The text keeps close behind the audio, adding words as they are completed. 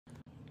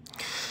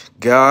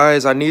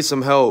Guys, I need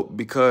some help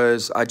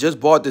because I just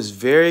bought this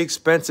very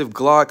expensive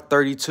Glock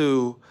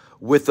 32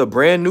 with a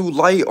brand new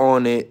light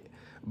on it,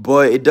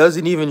 but it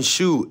doesn't even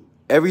shoot.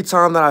 Every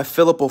time that I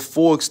fill up a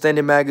full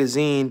extended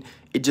magazine,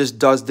 it just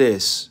does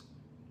this.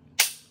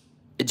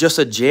 It's just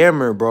a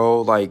jammer, bro.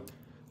 Like,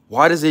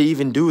 why does it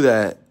even do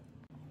that?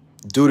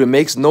 Dude, it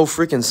makes no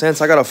freaking sense.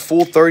 I got a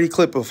full 30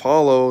 clip of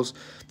hollows,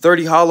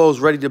 30 hollows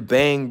ready to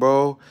bang,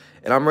 bro.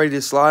 And I'm ready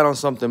to slide on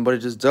something, but it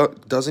just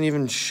doesn't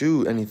even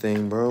shoot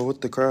anything, bro.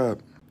 What the crap?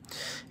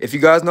 If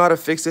you guys know how to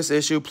fix this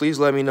issue, please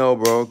let me know,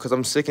 bro, because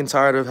I'm sick and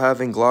tired of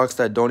having Glocks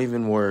that don't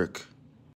even work.